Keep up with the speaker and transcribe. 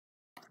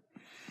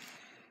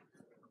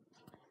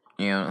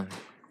Yeah.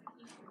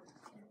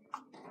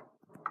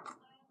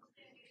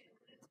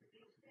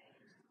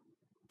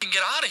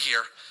 Get out of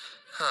here.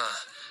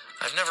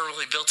 I've never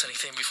really built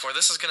anything before.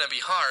 This is going to be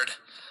hard.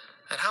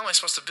 And how am I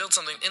supposed to build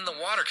something in the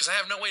water? Because I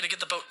have no way to get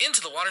the boat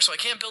into the water, so I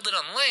can't build it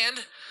on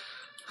land.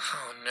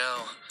 Oh,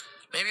 no.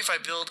 Maybe if I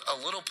build a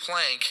little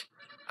plank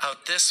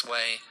out this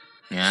way.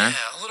 Yeah,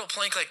 a little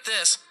plank like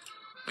this.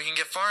 We can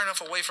get far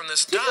enough away from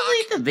this dock. Did you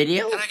leave the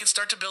video? And I can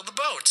start to build the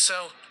boat.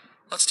 So,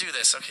 let's do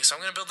this. Okay, so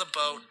I'm going to build the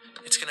boat.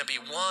 It's going to be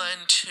 1,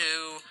 2,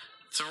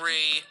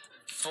 3,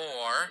 4.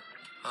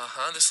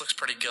 This looks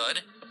pretty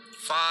good.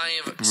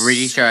 5,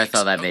 Pretty sure I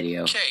saw that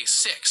video. Okay,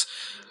 6.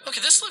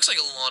 Okay, this looks like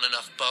a long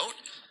enough boat.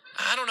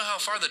 I don't know how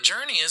far the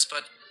journey is,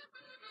 but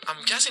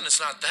I'm guessing it's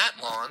not that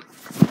long.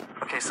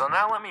 Okay, so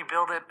now let me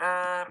build it,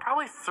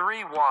 probably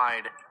 3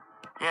 wide.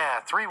 Yeah,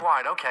 3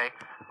 wide, okay.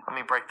 Let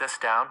me break this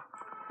down.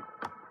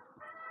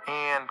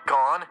 And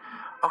gone.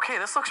 Okay,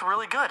 this looks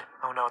really good.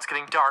 Oh no, it's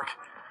getting dark.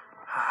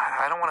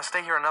 I don't want to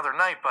stay here another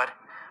night, but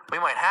we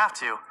might have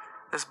to.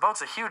 This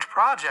boat's a huge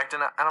project,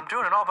 and I'm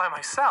doing it all by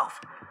myself.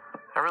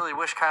 I really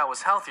wish Kyle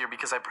was healthier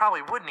because I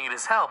probably would need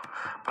his help,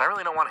 but I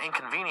really don't want to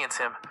inconvenience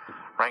him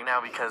right now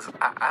because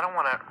I don't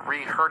want to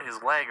re-hurt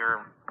his leg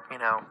or,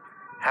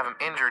 have him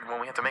injured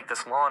when we have to make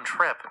this long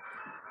trip.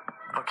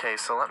 Okay,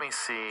 so let me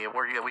see.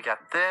 We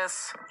got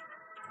this,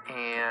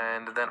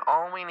 and then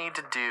all we need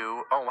to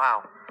do... Oh,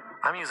 wow.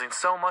 I'm using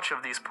so much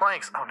of these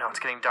planks. Oh, no, it's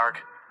getting dark.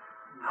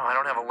 Oh, I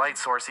don't have a light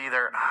source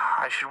either.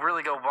 I should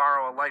really go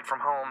borrow a light from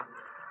home.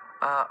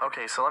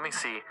 Okay, so let me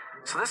see.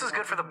 So this is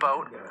good for the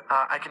boat.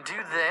 I can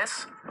do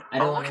this.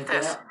 Oh, look at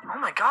this. Oh,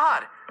 my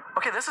God.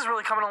 Okay, this is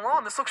really coming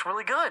along. This looks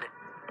really good.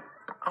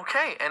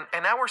 Okay, and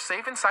now we're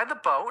safe inside the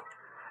boat.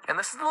 And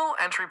this is the little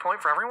entry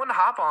point for everyone to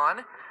hop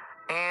on.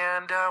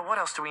 And what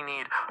else do we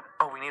need?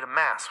 Oh, we need a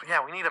mast.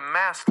 Yeah, we need a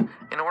mast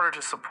in order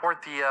to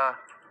support the,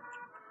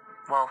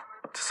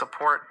 to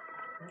support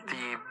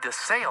the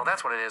sail.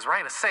 That's what it is,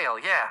 right? A sail,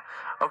 yeah.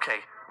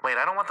 Okay, wait,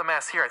 I don't want the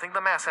mast here. I think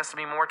the mast has to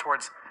be more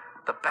towards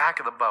the back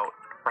of the boat,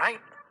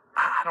 right?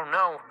 I don't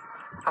know.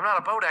 I'm not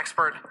a boat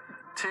expert.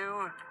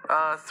 2,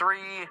 3,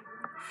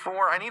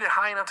 4. I need it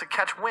high enough to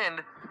catch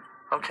wind.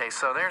 Okay,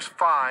 so there's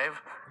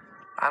 5.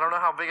 I don't know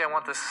how big I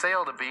want this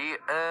sail to be.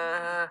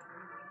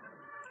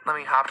 Let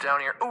me hop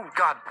down here. Oh,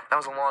 God, that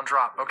was a long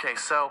drop. Okay,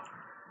 so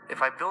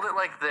if I build it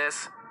like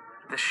this,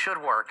 this should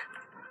work.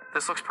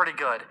 This looks pretty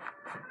good.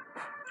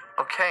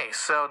 Okay,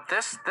 so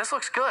this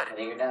looks good.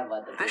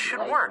 This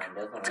should work.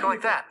 Let's go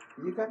like that.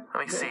 Let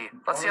me see.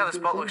 Let's see how this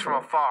boat looks from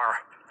afar.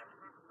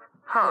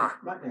 Huh.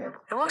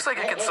 It looks like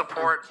it can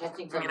support,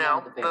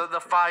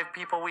 the 5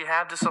 people we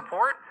had to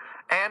support.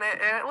 And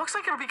it looks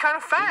like it'll be kind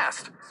of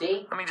fast.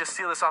 Let me just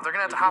seal this off. They're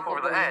going to have to hop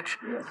over the edge.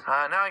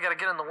 Now I got to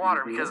get in the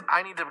water because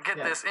I need to get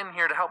this in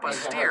here to help us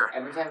steer.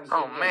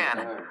 Oh,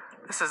 man.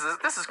 This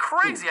is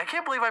crazy. I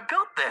can't believe I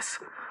built this.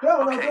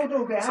 Okay,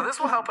 so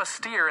this will help us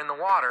steer in the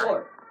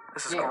water.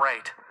 This is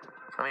great.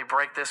 Let me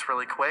break this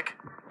really quick.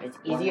 It's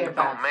easier.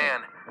 Oh,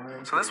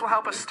 man. So this will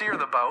help us steer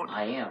the boat.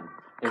 I am.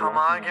 Come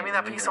on, give me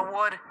that piece of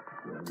wood.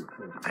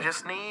 I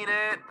just need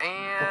it,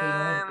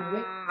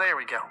 and there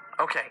we go.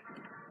 Okay.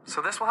 So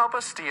this will help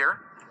us steer,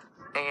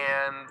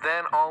 and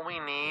then all we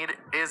need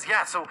is,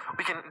 so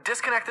we can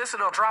disconnect this and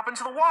it'll drop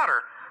into the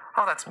water.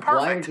 Oh, that's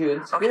perfect.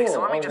 Okay,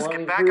 so let me just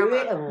get back on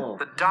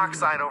the dock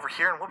side over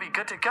here, and we'll be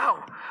good to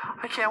go.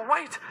 I can't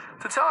wait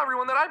to tell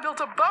everyone that I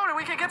built a boat and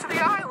we can get to the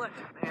island.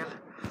 And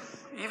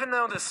even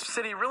though this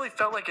city really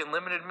felt like it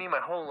limited me my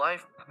whole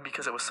life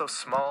because it was so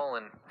small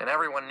and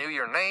everyone knew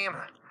your name,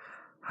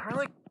 I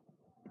really...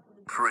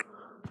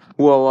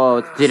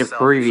 Whoa, did it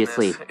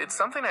previously. It's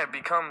something I've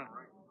become...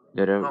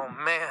 Oh,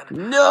 man.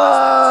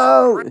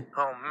 No!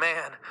 Oh,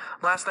 man.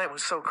 Last night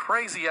was so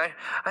crazy. I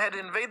had to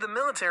invade the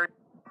military.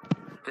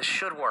 This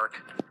should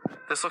work.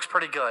 This looks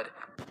pretty good.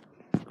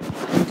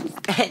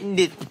 End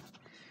it.